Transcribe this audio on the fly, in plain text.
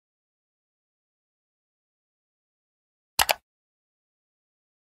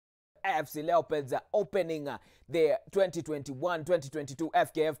AFC Leopards opening the 2021-2022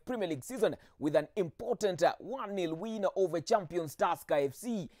 FKF Premier League season with an important 1-0 win over champions Tusker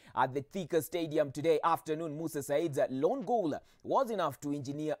FC at the Tusker Stadium today afternoon. Musa Said's lone goal was enough to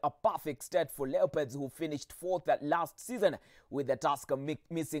engineer a perfect start for Leopards, who finished 4th last season, with the Tusker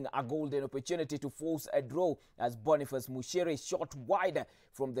missing a golden opportunity to force a draw as Boniface Mushere shot wide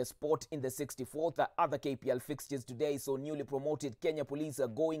from the spot in the 64th. Other KPL fixtures today saw newly promoted Kenya Police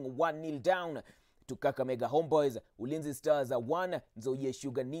going 1-0 down to Kakamega Homeboys. Ulinzi Stars 1, Nzoia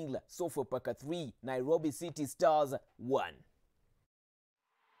Sugar 0, Sofapaka 3, Nairobi City Stars 1.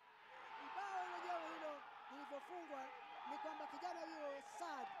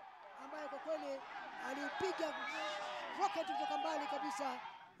 Ambaye kwa kweli alipiga rocket kutoka mbali kabisa,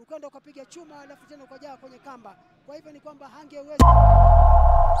 ukaenda ukapiga chuma alafu tena ukajaa kwenye kamba. Kwa hivyo ni kwamba hangeweza